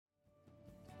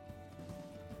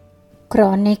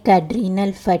Chronic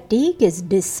adrenal fatigue is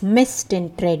dismissed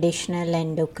in traditional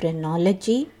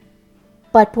endocrinology.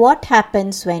 But what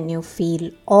happens when you feel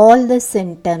all the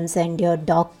symptoms and your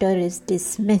doctor is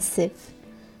dismissive?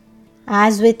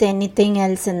 As with anything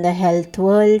else in the health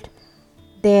world,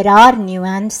 there are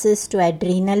nuances to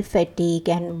adrenal fatigue,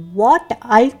 and what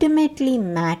ultimately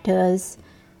matters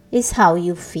is how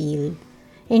you feel.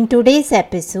 In today's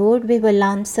episode, we will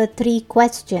answer 3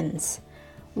 questions.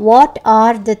 What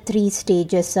are the 3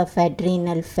 stages of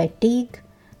adrenal fatigue?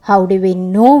 How do we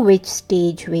know which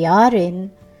stage we are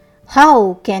in?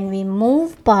 How can we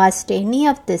move past any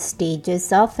of the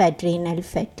stages of adrenal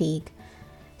fatigue?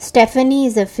 Stephanie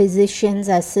is a physician's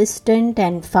assistant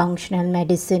and functional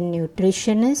medicine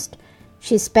nutritionist.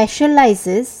 She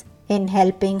specializes in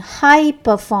helping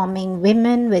high-performing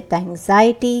women with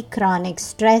anxiety, chronic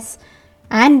stress,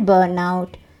 and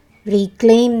burnout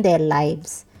reclaim their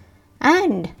lives.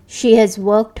 And she has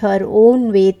worked her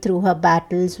own way through her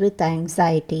battles with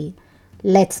anxiety.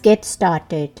 Let's get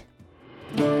started.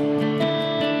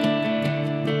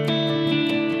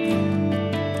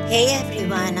 Hey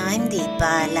everyone, I'm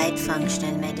Deepa, Light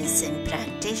Functional Medicine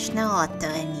Practitioner, author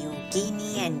and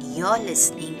yogini, and you're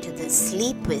listening to the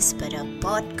Sleep Whisperer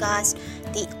podcast,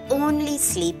 the only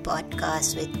sleep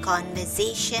podcast with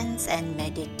conversations and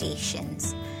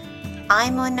meditations.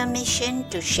 I'm on a mission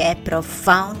to share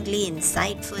profoundly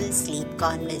insightful sleep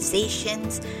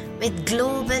conversations with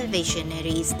global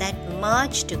visionaries that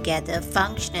merge together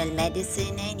functional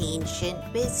medicine and ancient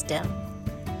wisdom.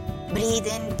 Breathe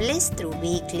in bliss through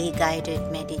weekly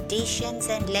guided meditations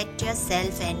and let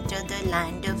yourself enter the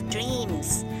land of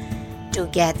dreams.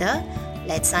 Together,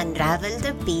 let's unravel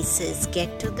the pieces,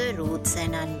 get to the roots,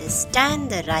 and understand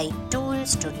the right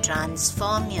tools to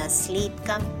transform your sleep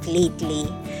completely.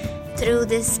 Through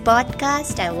this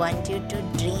podcast, I want you to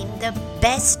dream the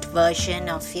best version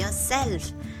of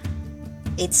yourself.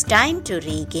 It's time to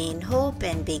regain hope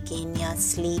and begin your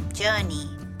sleep journey.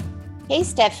 Hey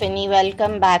Stephanie,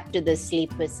 welcome back to the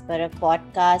Sleep Whisperer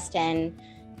podcast, and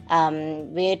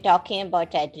we're talking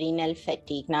about adrenal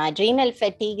fatigue. Now, adrenal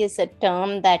fatigue is a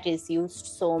term that is used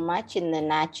so much in the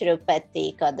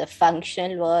naturopathic or the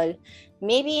functional world.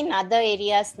 Maybe in other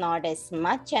areas not as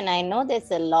much, and I know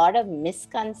there's a lot of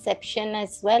misconception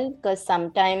as well, because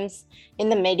sometimes in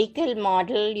the medical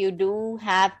model you do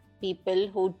have people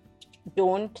who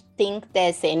don't think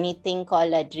there's anything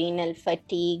called adrenal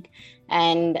fatigue,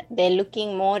 and they're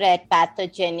looking more at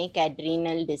pathogenic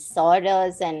adrenal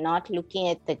disorders and not looking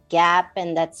at the gap,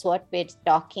 and that's what we're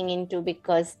talking into,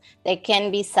 because there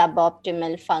can be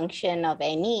suboptimal function of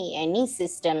any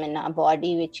system in our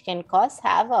body which can cause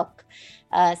havoc.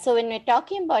 So when we're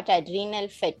talking about adrenal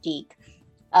fatigue,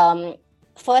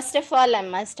 first of all, I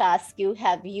must ask you,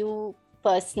 have you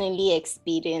personally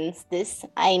experienced this?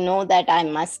 I know that I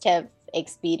must have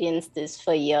experienced this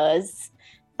for years.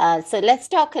 So let's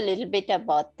talk a little bit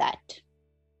about that.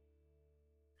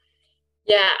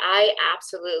 Yeah, I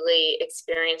absolutely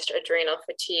experienced adrenal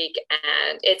fatigue,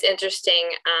 and it's interesting.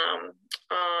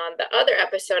 On the other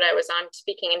episode I was on,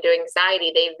 speaking into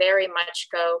anxiety, they very much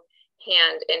go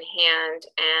hand in hand.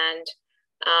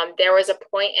 And there was a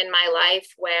point in my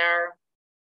life where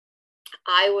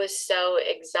I was so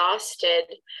exhausted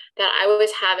that I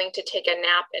was having to take a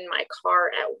nap in my car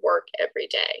at work every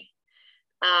day.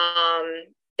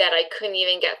 That I couldn't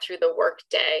even get through the work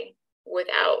day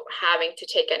without having to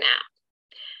take a nap.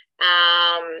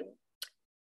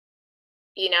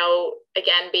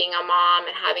 Again, being a mom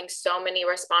and having so many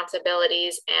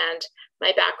responsibilities, and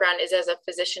my background is as a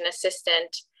physician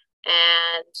assistant.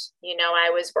 And, I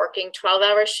was working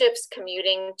 12-hour shifts,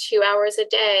 commuting 2 hours a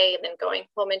day, and then going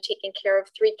home and taking care of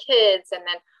 3 kids, and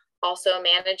then also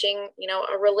managing,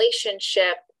 a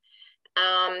relationship.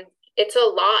 It's a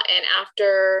lot. And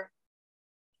after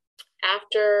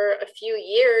a few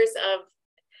years of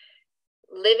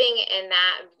living in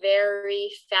that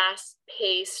very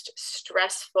fast-paced,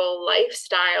 stressful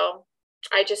lifestyle,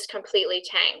 I just completely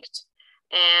tanked.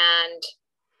 And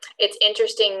it's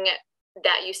interesting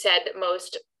that you said that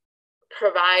most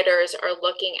providers are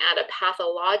looking at a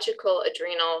pathological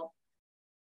adrenal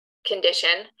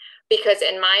condition, because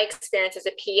in my experience as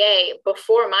a PA,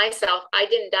 before myself, I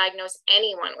didn't diagnose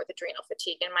anyone with adrenal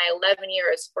fatigue. In my 11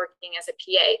 years working as a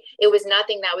PA, it was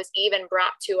nothing that was even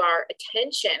brought to our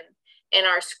attention in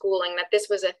our schooling that this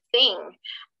was a thing.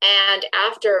 And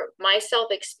after myself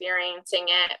experiencing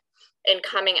it and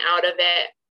coming out of it,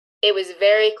 it was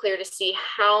very clear to see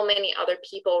how many other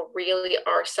people really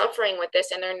are suffering with this,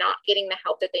 and they're not getting the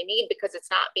help that they need because it's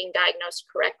not being diagnosed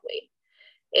correctly.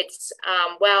 It's,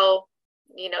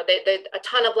 a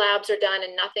ton of labs are done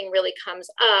and nothing really comes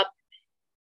up.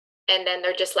 and then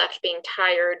they're just left being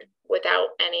tired without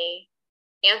any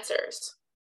answers.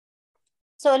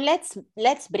 So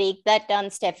let's break that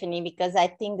down, Stephanie, because I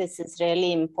think this is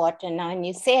really important. Now, when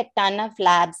you say a ton of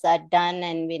labs are done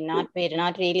and we're not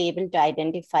really able to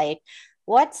identify it,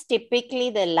 what's typically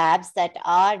the labs that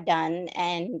are done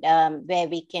and where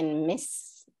we can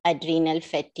miss adrenal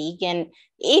fatigue? And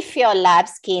if your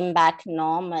labs came back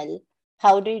normal,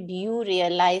 how did you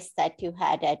realize that you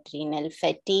had adrenal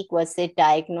fatigue? Was it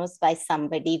diagnosed by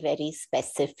somebody very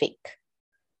specific?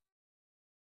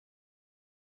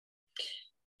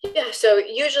 Yeah, so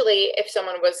usually if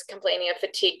someone was complaining of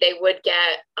fatigue, they would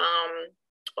get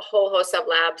a whole host of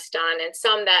labs done, and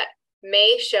some that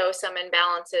may show some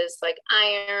imbalances like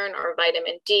iron or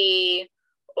vitamin D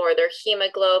or their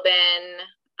hemoglobin,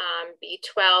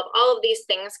 B12. All of these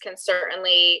things can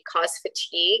certainly cause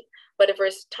fatigue. But if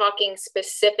we're talking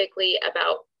specifically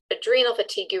about adrenal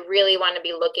fatigue, you really want to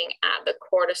be looking at the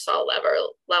cortisol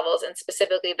levels, and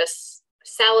specifically the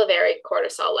salivary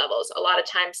cortisol levels. A lot of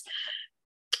times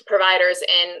providers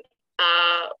in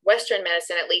Western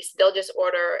medicine, at least, they'll just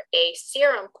order a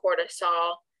serum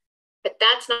cortisol, but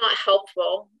that's not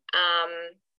helpful.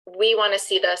 We want to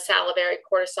see the salivary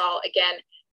cortisol again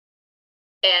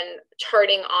and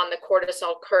charting on the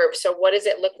cortisol curve. So what does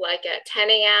it look like at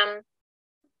 10 a.m.,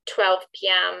 12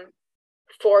 p.m.,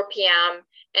 4 p.m.,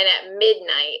 and at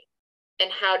midnight?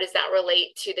 And how does that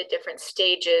relate to the different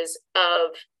stages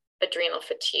of adrenal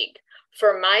fatigue?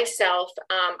 For myself,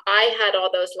 I had all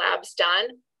those labs done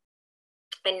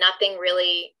and nothing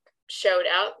really showed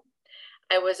up.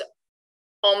 I was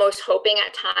almost hoping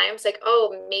at times, like,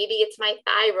 oh, maybe it's my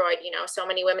thyroid. You know, so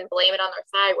many women blame it on their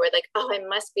thyroid, like, oh, I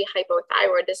must be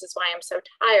hypothyroid. This is why I'm so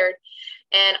tired.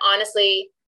 And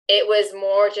honestly, it was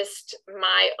more just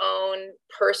my own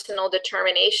personal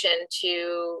determination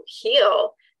to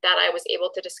heal that I was able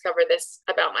to discover this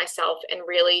about myself and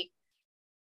really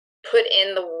put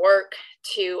in the work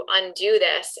to undo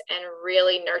this and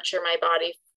really nurture my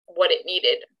body what it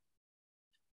needed.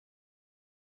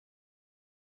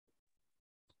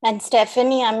 And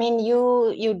Stephanie, I mean,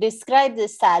 you describe the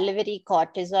salivary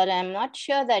cortisol. I'm not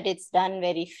sure that it's done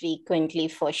very frequently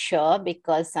for sure,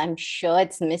 because I'm sure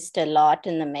it's missed a lot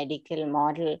in the medical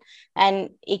model.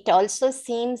 And it also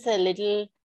seems a little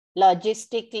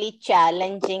logistically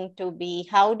challenging to be,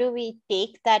 how do we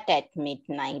take that at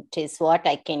midnight is what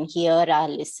I can hear our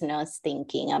listeners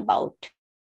thinking about.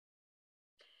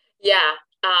 Yeah,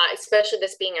 especially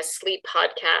this being a sleep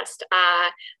podcast.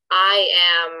 I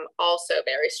am also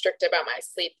very strict about my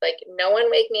sleep. Like, no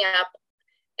one wake me up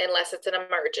unless it's an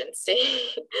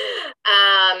emergency.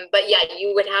 But yeah,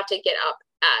 you would have to get up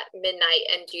at midnight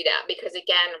and do that, because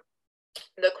again,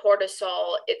 the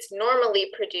cortisol, it's normally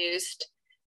produced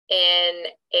in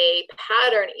a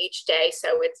pattern each day.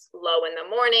 So it's low in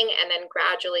the morning and then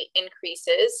gradually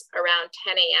increases around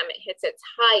 10 a.m. It hits its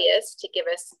highest to give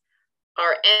us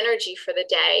our energy for the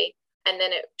day, and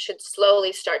then it should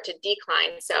slowly start to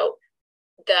decline. So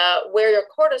where your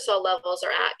cortisol levels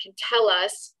are at can tell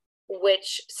us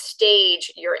which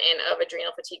stage you're in of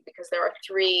adrenal fatigue, because there are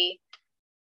 3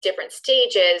 different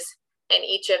stages and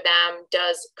each of them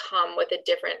does come with a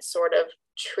different sort of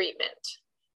treatment.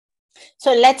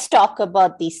 So let's talk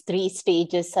about these 3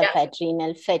 stages of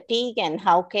adrenal fatigue, and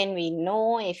how can we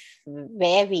know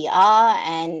where we are,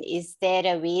 and is there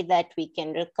a way that we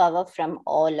can recover from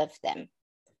all of them?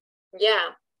 Yeah.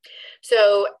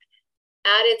 So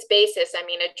at its basis, I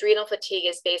mean, adrenal fatigue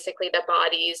is basically the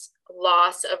body's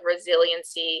loss of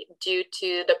resiliency due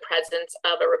to the presence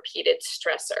of a repeated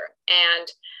stressor. And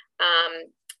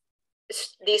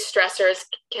these stressors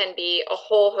can be a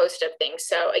whole host of things.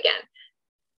 So again,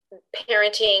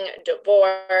 parenting,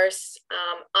 divorce,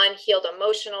 unhealed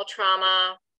emotional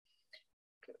trauma,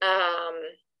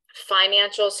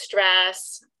 financial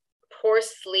stress, poor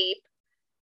sleep,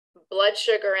 blood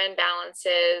sugar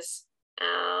imbalances,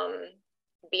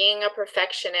 being a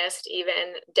perfectionist,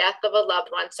 even death of a loved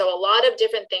one. So a lot of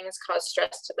different things cause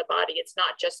stress to the body. It's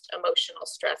not just emotional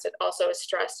stress. It also is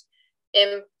stress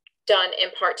done in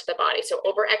part to the body. So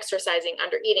over exercising,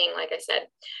 under eating, like I said.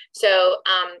 So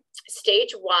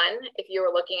stage 1, if you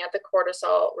were looking at the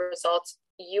cortisol results,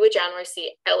 you would generally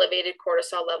see elevated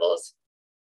cortisol levels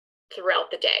throughout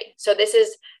the day. So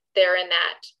they're in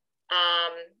that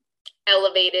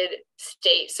elevated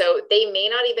state. So they may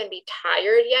not even be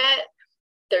tired yet.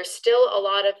 There's still a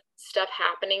lot of stuff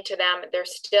happening to them. They're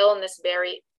still in this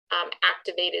very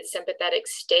activated sympathetic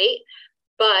state,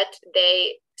 but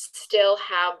they still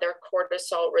have their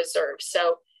cortisol reserves.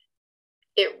 So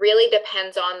it really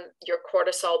depends on your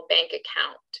cortisol bank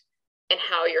account and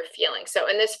how you're feeling. So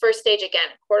in this first stage,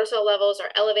 again, cortisol levels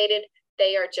are elevated.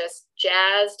 they are just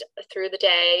jazzed through the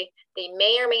day. They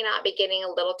may or may not be getting a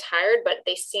little tired, but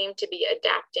they seem to be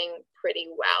adapting pretty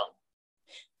well.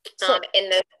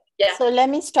 So let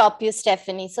me stop you,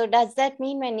 Stephanie. So does that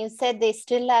mean when you said they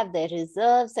still have their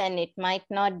reserves and it might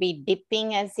not be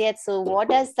dipping as yet? So what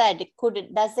does that,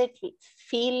 does it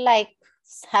feel like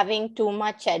having too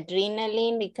much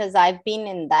adrenaline? Because I've been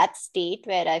in that state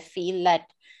where I feel that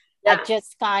I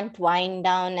just can't wind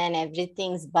down and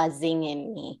everything's buzzing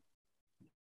in me.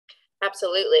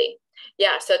 Absolutely.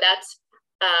 Yeah. So that's,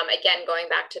 again, going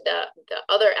back to the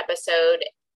other episode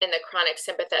in the chronic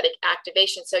sympathetic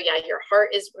activation. So yeah, your heart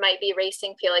might be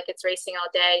racing, feel like it's racing all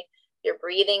day. Your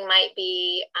breathing might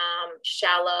be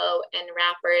shallow and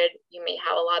rapid. You may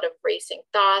have a lot of racing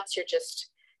thoughts.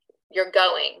 You're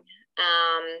going.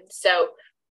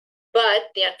 But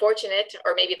the unfortunate,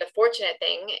 or maybe the fortunate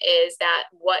thing, is that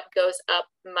what goes up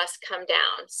must come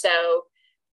down. So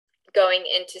going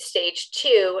into stage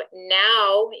 2,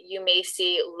 now you may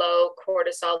see low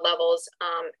cortisol levels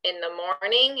in the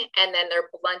morning, and then they're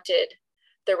blunted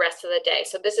the rest of the day.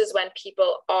 So this is when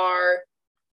people are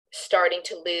starting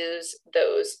to lose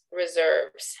those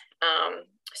reserves.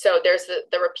 So there's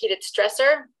the repeated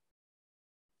stressor,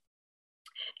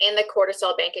 and the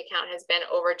cortisol bank account has been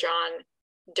overdrawn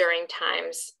during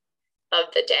times of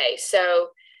the day. So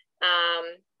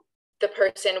the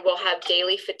person will have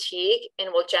daily fatigue and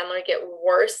will generally get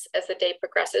worse as the day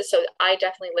progresses. So I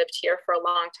definitely lived here for a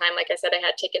long time. Like I said, I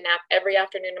had to take a nap every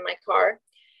afternoon in my car.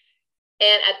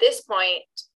 And at this point,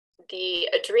 the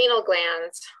adrenal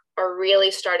glands are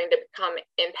really starting to become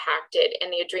impacted.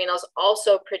 And the adrenals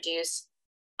also produce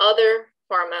other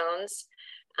hormones,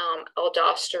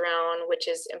 aldosterone, which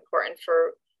is important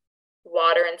for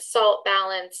water and salt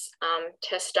balance,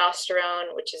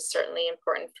 testosterone, which is certainly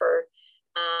important for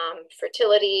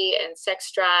fertility and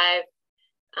sex drive,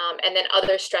 and then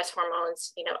other stress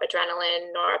hormones,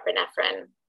 adrenaline, norepinephrine,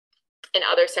 and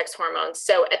other sex hormones.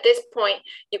 So at this point,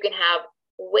 you can have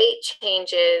weight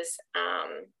changes,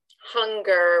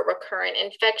 hunger, recurrent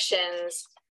infections,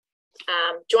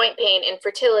 joint pain,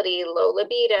 infertility, low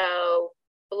libido,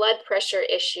 blood pressure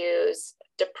issues,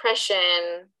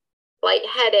 depression,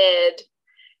 lightheaded,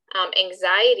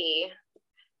 anxiety.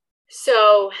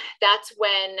 So that's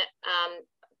when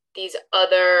these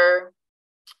other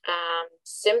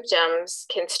symptoms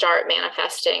can start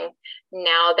manifesting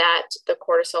now that the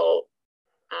cortisol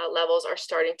levels are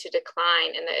starting to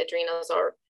decline and the adrenals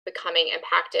are becoming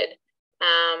impacted.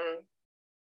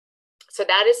 So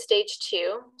that is stage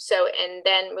 2. So, and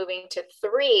then moving to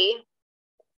 3,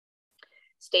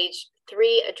 stage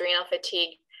 3, adrenal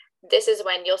fatigue. This is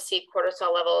when you'll see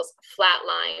cortisol levels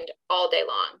flatlined all day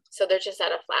long. So they're just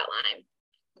at a flat line.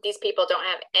 These people don't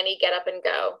have any get up and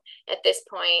go. At this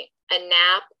point, a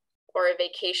nap or a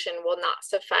vacation will not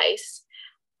suffice.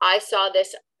 I saw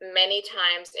this many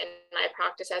times in my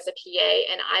practice as a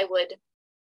PA, and I would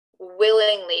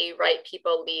willingly write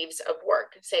people leaves of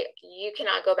work and say, you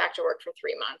cannot go back to work for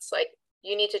 3 months. Like,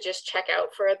 you need to just check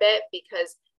out for a bit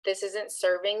because this isn't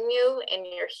serving you in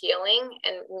your healing,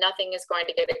 and nothing is going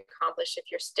to get accomplished if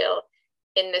you're still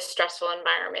in this stressful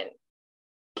environment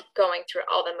going through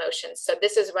all the motions. So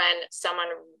this is when someone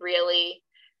really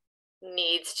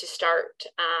needs to start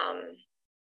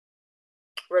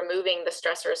removing the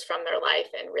stressors from their life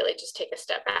and really just take a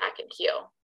step back and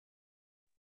heal.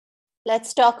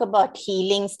 Let's talk about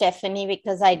healing, Stephanie,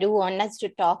 because I do want us to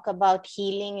talk about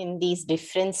healing in these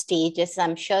different stages.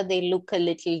 I'm sure they look a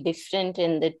little different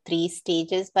in the 3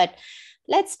 stages, but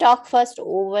let's talk first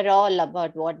overall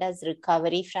about what does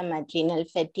recovery from adrenal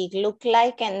fatigue look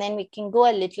like, and then we can go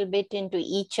a little bit into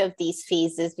each of these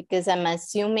phases, because I'm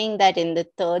assuming that in the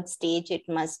 3rd stage, it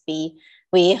must be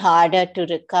way harder to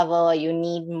recover. You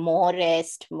need more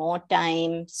rest, more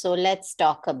time. So let's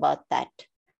talk about that.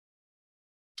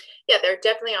 Yeah, there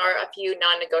definitely are a few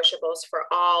non-negotiables for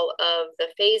all of the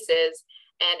phases.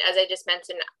 And as I just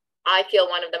mentioned, I feel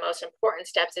one of the most important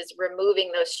steps is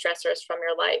removing those stressors from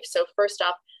your life. So first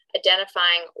off,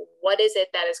 identifying what is it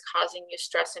that is causing you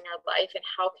stress in your life and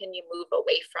how can you move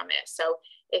away from it. So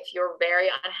if you're very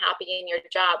unhappy in your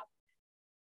job,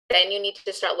 then you need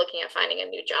to start looking at finding a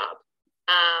new job.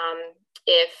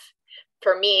 If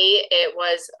for me, it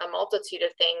was a multitude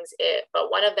of things,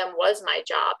 but one of them was my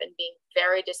job and being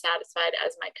very dissatisfied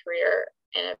as my career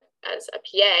and as a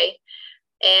PA,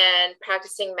 and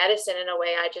practicing medicine in a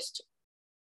way I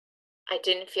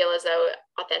didn't feel as though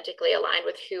authentically aligned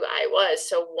with who I was.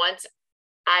 So once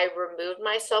I removed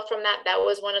myself from that, that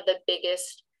was one of the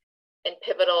biggest and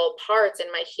pivotal parts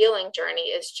in my healing journey,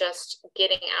 is just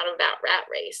getting out of that rat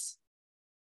race.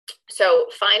 So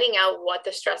finding out what the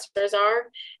stressors are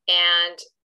and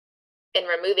and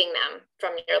removing them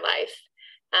from your life.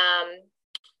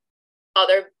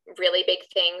 Other really big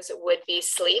things would be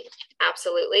sleep.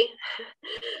 Absolutely.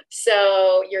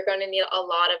 So you're going to need a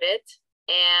lot of it.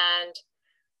 And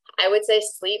I would say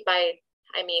sleep by,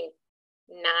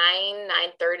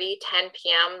 9:30, 10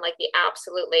 p.m., like the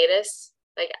absolute latest.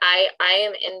 Like I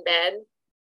am in bed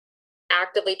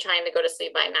actively trying to go to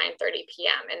sleep by 9:30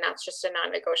 p.m. And that's just a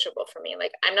non-negotiable for me.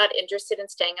 Like I'm not interested in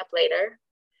staying up later.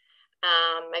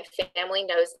 My family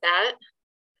knows that.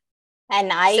 And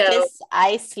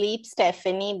I sleep,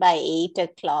 Stephanie, by 8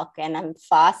 o'clock, and I'm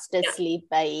fast asleep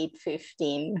by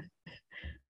 8:15.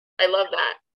 I love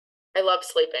that. I love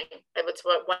sleeping. It's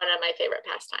one of my favorite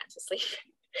pastimes is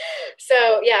sleeping.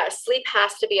 So yeah, sleep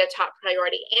has to be a top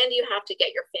priority, and you have to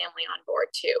get your family on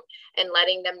board too, and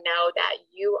letting them know that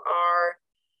you are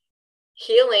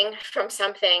healing from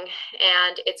something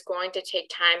and it's going to take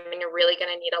time and you're really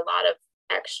going to need a lot of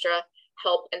extra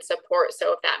help and support.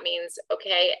 So if that means,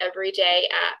 okay, every day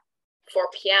at 4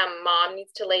 p.m., mom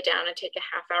needs to lay down and take a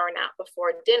half-hour nap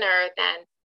before dinner, then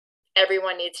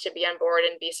everyone needs to be on board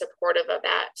and be supportive of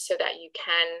that so that you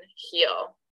can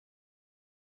heal.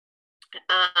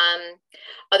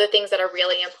 Other things that are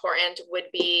really important would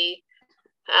be,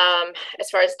 as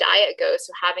far as diet goes,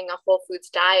 so having a whole foods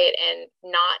diet and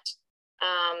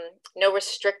no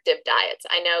restrictive diets.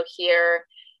 I know here,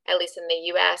 at least in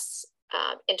the US,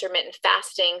 intermittent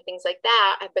fasting, things like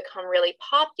that have become really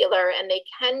popular, and they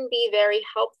can be very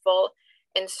helpful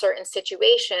in certain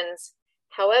situations.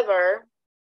 However,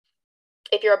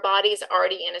 if your body's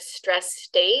already in a stress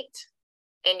state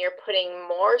and you're putting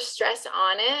more stress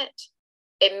on it,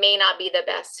 it may not be the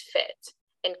best fit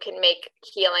and can make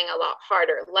healing a lot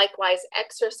harder. Likewise,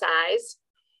 exercise.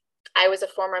 I was a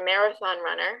former marathon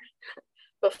runner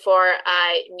before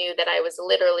I knew that I was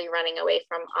literally running away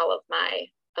from all of my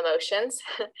emotions.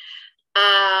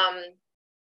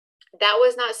 That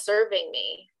was not serving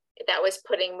me. That was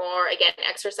putting more, again,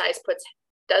 exercise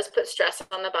does put stress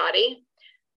on the body,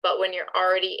 but when you're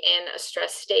already in a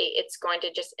stress state, it's going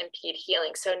to just impede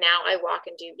healing. So now I walk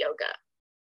and do yoga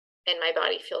and my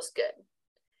body feels good.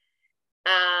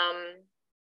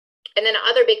 And then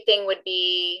another big thing would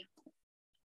be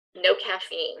no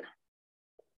caffeine,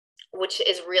 which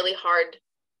is really hard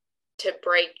to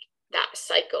break that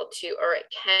cycle too, or it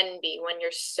can be when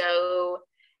you're so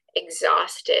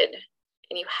exhausted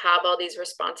and you have all these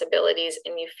responsibilities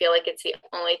and you feel like it's the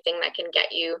only thing that can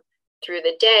get you through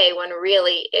the day, when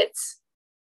really it's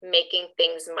making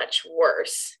things much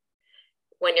worse.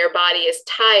 When your body is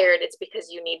tired, it's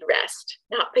because you need rest,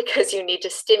 not because you need to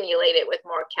stimulate it with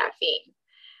more caffeine.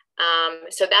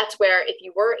 So that's where, if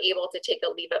you were able to take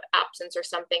a leave of absence or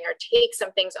something, or take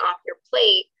some things off your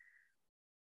plate,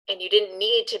 and you didn't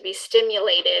need to be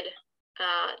stimulated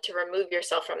to remove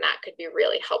yourself from that, could be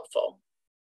really helpful.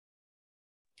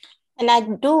 And I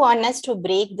do want us to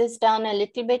break this down a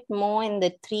little bit more in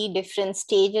the 3 different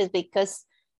stages, because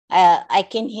I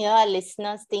can hear our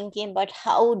listeners thinking about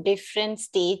how different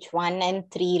stage 1 and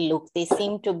 3 look. They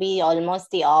seem to be almost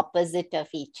the opposite of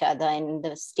each other. In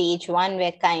the stage 1,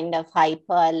 we're kind of hyper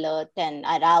alert and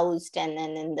aroused, and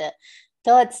then in the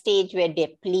 3rd stage, we're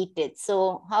depleted.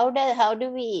 So how do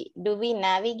we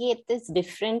navigate this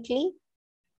differently?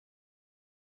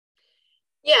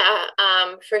 Yeah,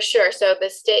 for sure. So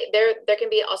there can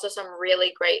be also some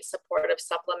really great supportive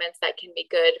supplements that can be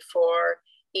good for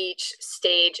each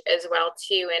stage as well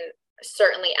too. And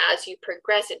certainly as you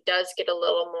progress, it does get a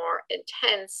little more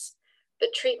intense,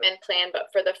 the treatment plan. But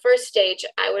for the first stage,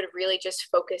 I would really just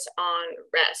focus on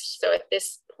rest. So at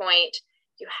this point,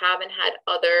 you haven't had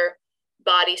other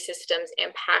body systems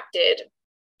impacted,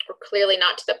 or clearly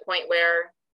not to the point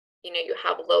where you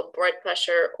have low blood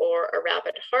pressure or a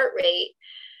rapid heart rate.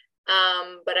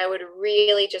 But I would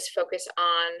really just focus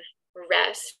on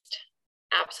rest,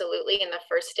 absolutely, in the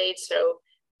first stage. So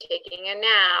taking a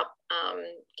nap,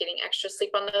 getting extra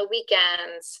sleep on the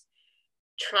weekends,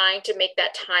 trying to make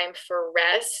that time for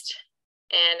rest.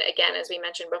 And again, as we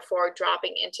mentioned before,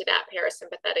 dropping into that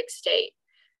parasympathetic state.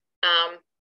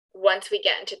 Once we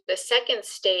get into the second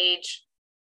stage,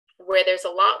 where there's a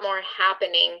lot more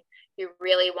happening, you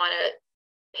really want to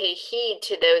pay heed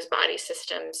to those body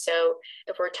systems. So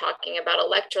if we're talking about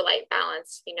electrolyte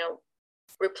balance,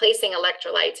 replacing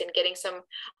electrolytes and getting some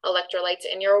electrolytes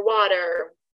in your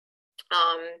water,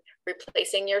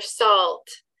 replacing your salt,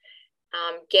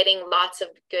 getting lots of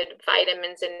good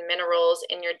vitamins and minerals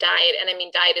in your diet. And I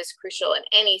mean, diet is crucial in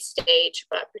any stage,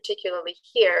 but particularly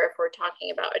here, if we're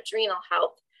talking about adrenal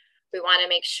health, we want to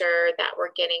make sure that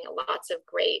we're getting lots of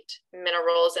great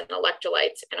minerals and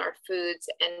electrolytes in our foods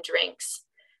and drinks.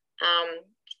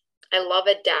 I love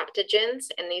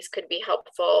adaptogens, and these could be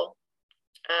helpful,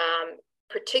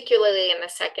 particularly in the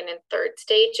second and third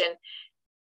stage. And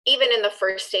even in the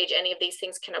first stage, any of these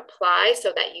things can apply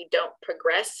so that you don't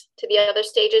progress to the other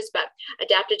stages. But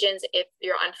adaptogens, if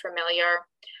you're unfamiliar,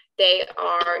 they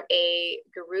are a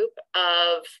group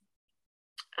of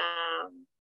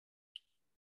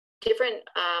different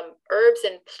herbs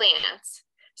and plants.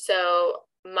 So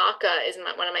maca is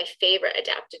one of my favorite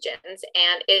adaptogens,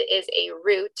 and it is a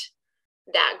root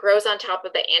that grows on top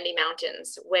of the Andes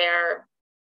Mountains where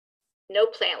no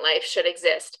plant life should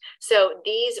exist. So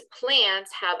these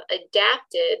plants have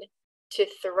adapted to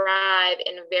thrive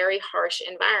in very harsh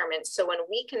environments. So when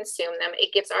we consume them,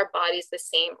 it gives our bodies the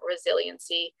same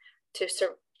resiliency to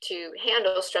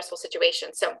handle stressful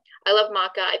situations. So I love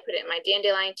maca. I put it in my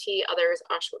dandelion tea. Others,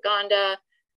 ashwagandha,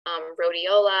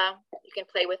 rhodiola. You can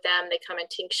play with them. They come in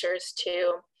tinctures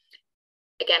too.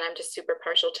 Again, I'm just super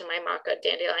partial to my maca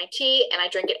dandelion tea, and I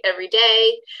drink it every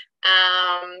day.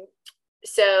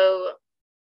 So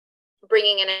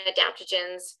bringing in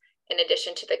adaptogens in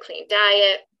addition to the clean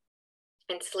diet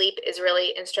and sleep is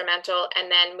really instrumental.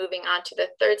 And then moving on to the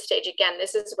third stage, again,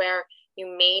 this is where you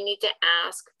may need to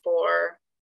ask for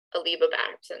a leave of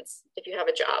absence if you have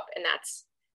a job and that's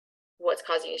what's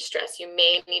causing you stress. You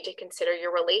may need to consider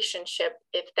your relationship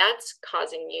if that's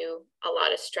causing you a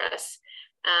lot of stress,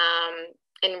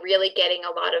 and really getting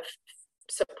a lot of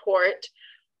support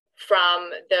from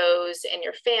those in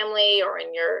your family or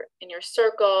in your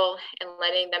circle, and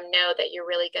letting them know that you're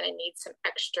really going to need some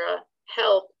extra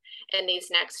help in these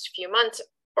next few months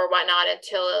or whatnot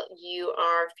until you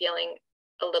are feeling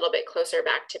a little bit closer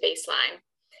back to baseline,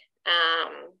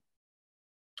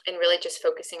 and really just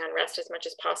focusing on rest as much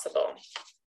as possible.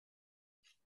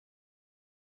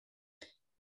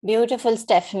 Beautiful,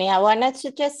 Stephanie. I wanted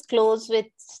to just close with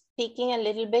speaking a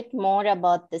little bit more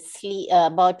about the sleep,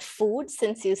 about food,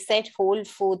 since you said whole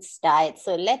foods diet.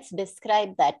 So let's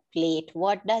describe that plate.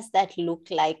 What does that look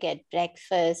like at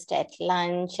breakfast, at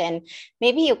lunch? And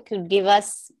maybe you could give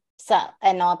us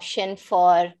an option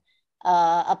for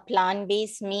a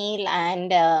plant-based meal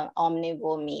and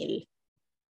omnivore meal.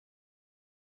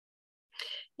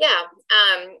 Yeah.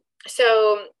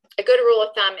 So a good rule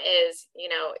of thumb is,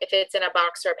 if it's in a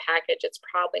box or a package, it's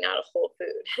probably not a whole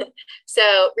food.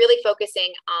 So really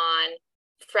focusing on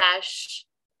fresh,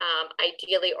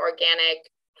 ideally organic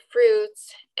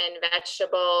fruits and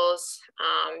vegetables,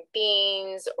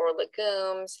 beans or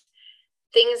legumes,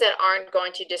 things that aren't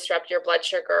going to disrupt your blood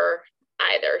sugar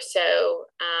either. So,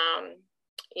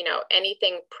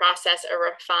 anything processed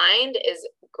or refined is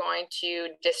going to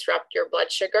disrupt your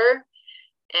blood sugar.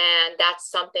 And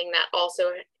that's something that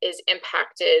also is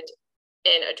impacted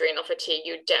in adrenal fatigue.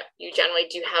 You generally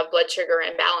do have blood sugar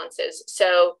imbalances.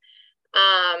 So,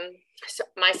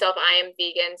 myself, I am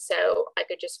vegan, so I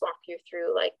could just walk you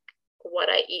through like what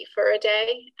I eat for a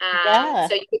day.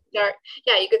 So you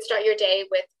could start your day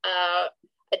with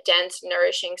a dense,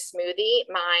 nourishing smoothie.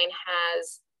 Mine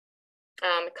has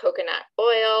coconut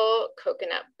oil,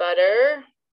 coconut butter,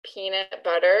 peanut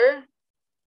butter,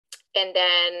 and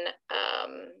then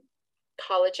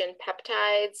collagen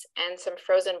peptides and some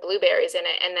frozen blueberries in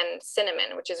it, and then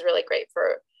cinnamon, which is really great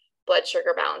for blood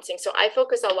sugar balancing. So I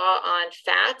focus a lot on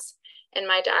fats in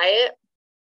my diet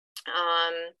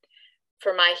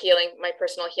for my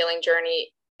personal healing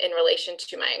journey in relation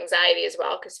to my anxiety as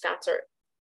well, because fats are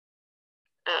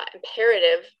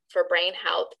imperative for brain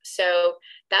health. So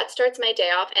that starts my day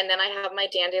off. And then I have my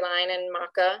dandelion and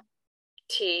maca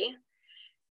tea.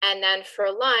 And then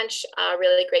for lunch, a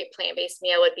really great plant-based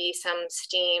meal would be some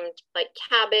steamed like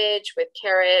cabbage with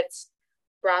carrots,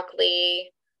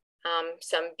 broccoli,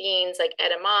 some beans like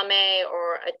edamame,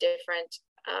 or a different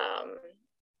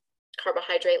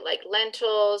carbohydrate like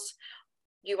lentils.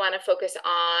 You want to focus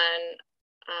on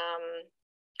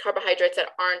carbohydrates that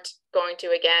aren't going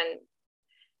to, again,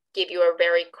 give you a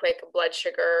very quick blood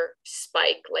sugar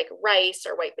spike like rice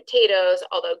or white potatoes.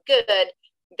 Although good,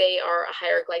 they are a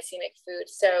higher glycemic food.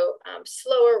 So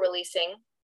slower releasing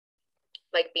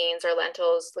like beans or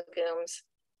lentils, legumes,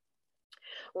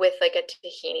 with like a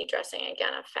tahini dressing,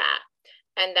 again, of fat.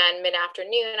 And then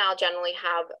mid-afternoon, I'll generally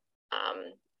have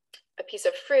a piece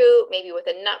of fruit, maybe with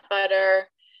a nut butter,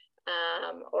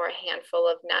 or a handful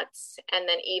of nuts. And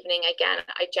then evening, again,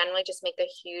 I generally just make a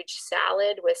huge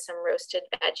salad with some roasted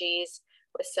veggies,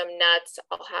 with some nuts.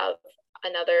 I'll have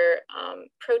another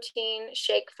protein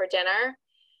shake for dinner.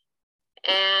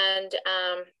 And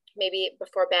maybe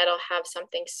before bed, I'll have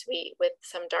something sweet with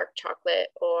some dark chocolate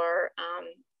or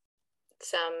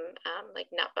some like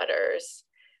nut butters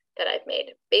that I've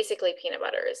made. Basically, peanut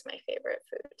butter is my favorite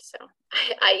food. So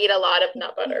I eat a lot of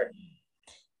nut butter.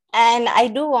 And I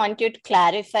do want you to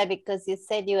clarify, because you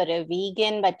said you are a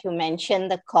vegan, but you mentioned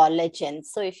the collagen.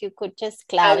 So if you could just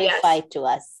clarify to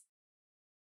us.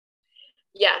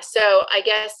 Yeah, so I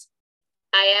guess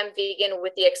I am vegan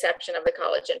with the exception of the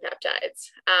collagen peptides.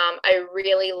 I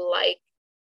really like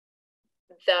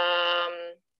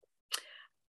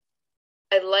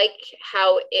I like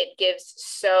how it gives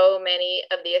so many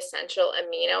of the essential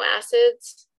amino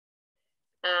acids,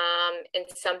 and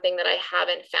something that I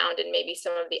haven't found in maybe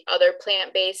some of the other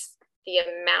plant-based, the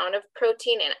amount of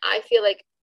protein. And I feel like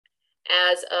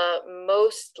as a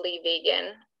mostly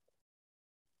vegan,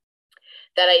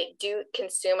 that I do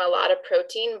consume a lot of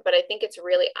protein, but I think it's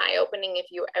really eye-opening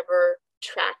if you ever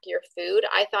track your food.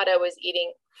 I thought I was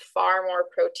eating far more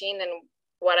protein than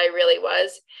what I really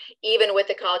was, even with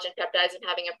the collagen peptides and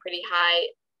having a pretty high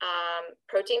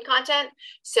protein content.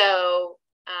 So,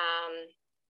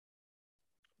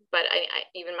 but I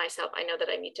even myself, I know that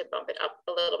I need to bump it up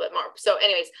a little bit more. So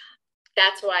anyways,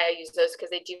 that's why I use those, because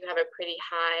they do have a pretty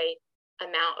high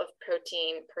amount of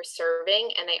protein per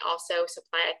serving, and they also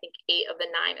supply, I think, 8 of the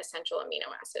 9 essential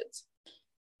amino acids.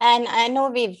 And I know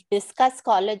we've discussed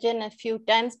collagen a few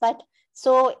times, but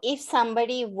so if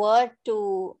somebody were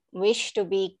to wish to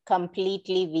be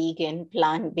completely vegan,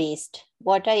 plant-based,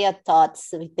 what are your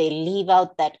thoughts if they leave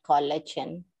out that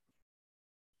collagen?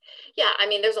 Yeah, I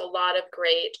mean, there's a lot of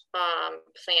great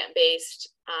plant-based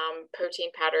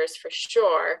protein powders for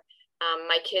sure.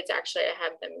 My kids, actually, I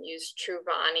have them use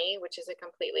Truvani, which is a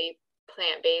completely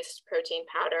plant-based protein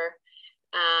powder.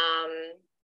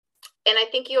 And I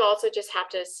think you also just have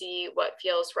to see what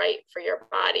feels right for your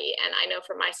body. And I know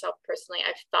for myself personally,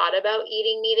 I've thought about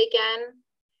eating meat again.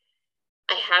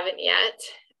 I haven't yet.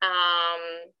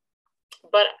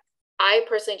 But I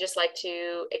personally just like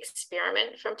to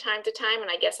experiment from time to time. And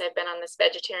I guess I've been on this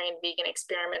vegetarian vegan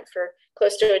experiment for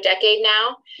close to a decade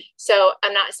now. So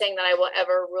I'm not saying that I will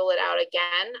ever rule it out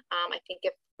again. I think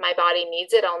if my body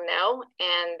needs it, I'll know,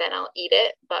 and then I'll eat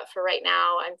it. But for right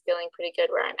now, I'm feeling pretty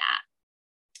good where I'm at.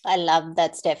 I love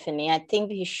that, Stephanie. I think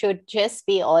we should just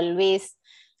be always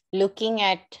looking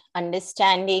at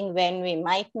understanding when we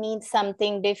might need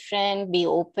something different, be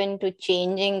open to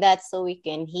changing that so we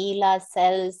can heal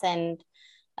ourselves. And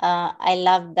I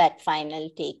love that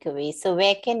final takeaway. So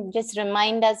just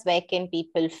remind us, where can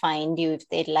people find you if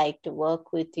they'd like to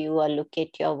work with you or look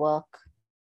at your work?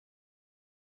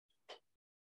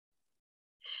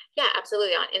 Yeah,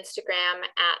 absolutely. On Instagram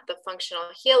at The Functional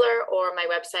Healer, or my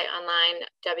website online,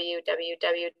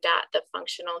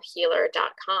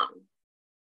 www.thefunctionalhealer.com.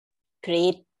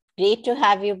 Great to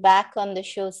have you back on the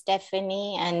show,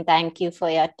 Stephanie, and thank you for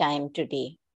your time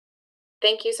today.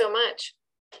 Thank you so much.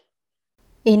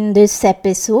 In this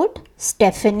episode,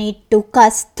 Stephanie took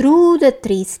us through the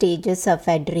 3 stages of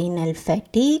adrenal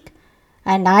fatigue,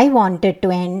 and I wanted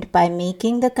to end by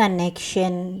making the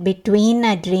connection between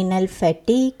adrenal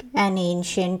fatigue and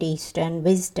ancient Eastern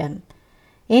wisdom.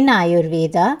 In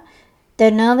Ayurveda, the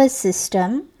nervous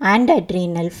system and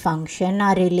adrenal function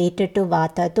are related to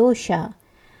Vata dosha.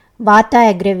 Vata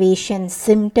aggravation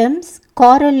symptoms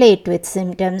correlate with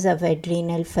symptoms of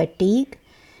adrenal fatigue.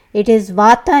 It is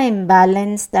Vata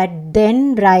imbalance that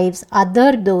then drives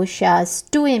other doshas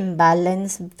to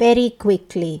imbalance very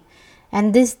quickly.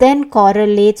 And this then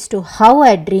correlates to how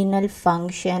adrenal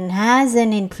function has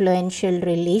an influential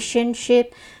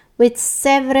relationship with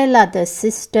several other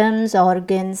systems,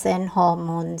 organs, and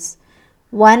hormones.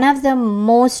 One of the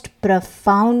most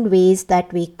profound ways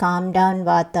that we calm down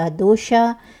Vata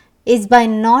dosha is by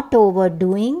not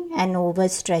overdoing and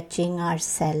overstretching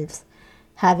ourselves.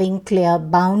 Having clear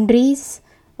boundaries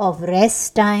of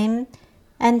rest time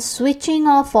and switching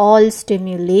off all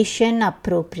stimulation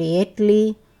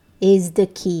appropriately is the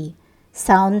key.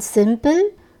 Sounds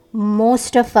simple?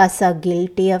 Most of us are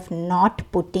guilty of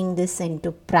not putting this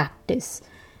into practice.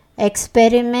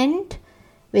 Experiment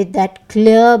with that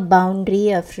clear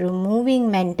boundary of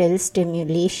removing mental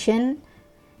stimulation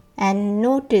and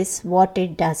notice what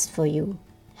it does for you.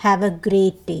 Have a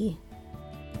great day.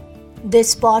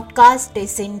 This podcast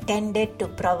is intended to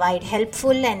provide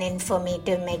helpful and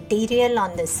informative material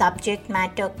on the subject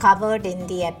matter covered in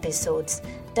the episodes.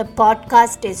 The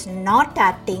podcast is not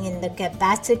acting in the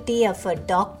capacity of a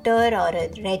doctor or a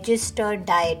registered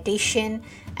dietitian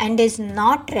and is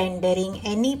not rendering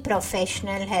any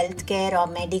professional healthcare or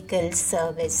medical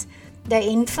service. The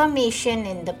information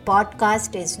in the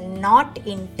podcast is not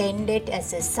intended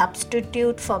as a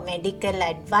substitute for medical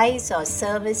advice or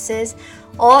services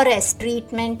or as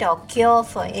treatment or cure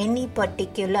for any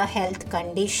particular health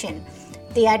condition.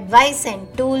 The advice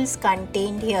and tools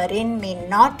contained herein may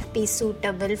not be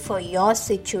suitable for your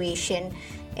situation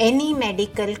Any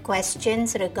medical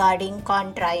questions regarding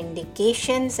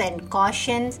contraindications and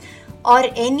cautions, or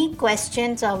any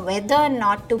questions on whether or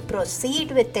not to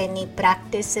proceed with any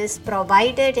practices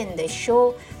provided in the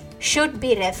show should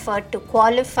be referred to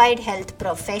qualified health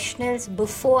professionals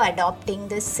before adopting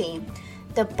the same.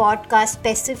 The podcast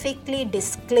specifically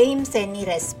disclaims any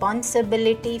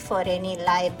responsibility for any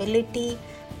liability,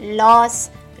 loss,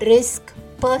 risk,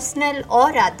 personal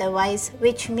or otherwise,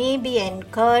 which may be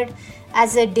incurred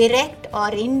as a direct or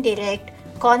indirect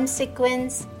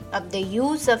consequence of the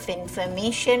use of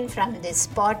information from this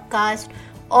podcast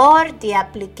or the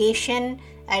application,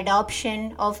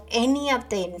 adoption of any of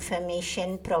the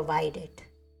information provided.